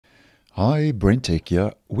Hi, BrenTech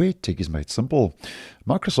here, where tech is made simple.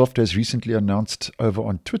 Microsoft has recently announced over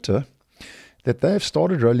on Twitter that they have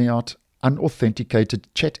started rolling out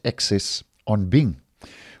unauthenticated chat access on Bing,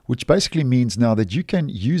 which basically means now that you can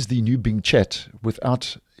use the new Bing chat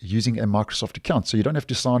without using a Microsoft account. So you don't have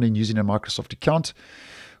to sign in using a Microsoft account,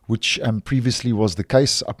 which previously was the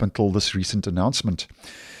case up until this recent announcement.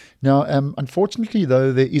 Now, unfortunately,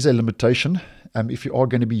 though, there is a limitation if you are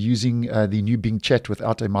going to be using the new Bing chat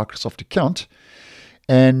without a Microsoft account.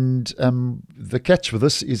 And the catch for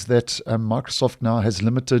this is that Microsoft now has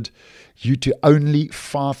limited you to only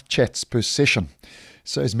 5 chats per session.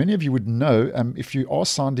 So as many of you would know, if you are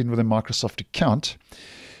signed in with a Microsoft account,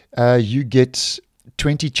 you get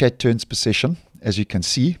 20 chat turns per session, as you can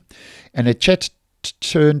see. And a chat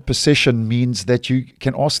turn per session means that you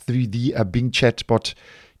can ask the Bing chatbot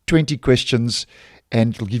 20 questions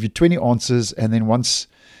and it'll give you 20 answers. And then once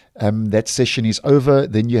that session is over,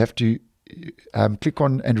 then you have to click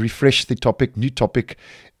on and refresh the topic, new topic,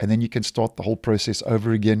 and then you can start the whole process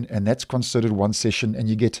over again. And that's considered one session, and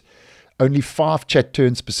you get only 5 chat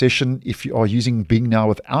turns per session if you are using Bing now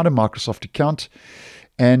without a Microsoft account.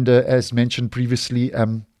 And as mentioned previously,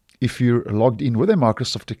 if you're logged in with a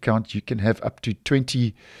Microsoft account, you can have up to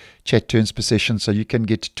 20 chat turns per session. So you can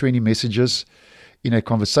get 20 messages in a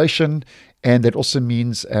conversation, and that also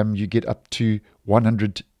means you get up to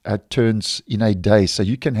 100 turns in a day. So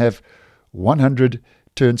you can have 100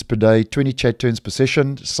 turns per day, 20 chat turns per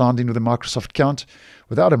session, signed in with a Microsoft account.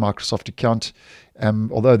 Without a Microsoft account,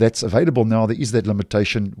 although that's available now, there is that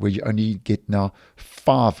limitation where you only get now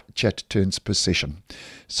 5 chat turns per session.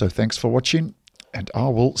 So thanks for watching, and I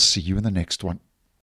will see you in the next one.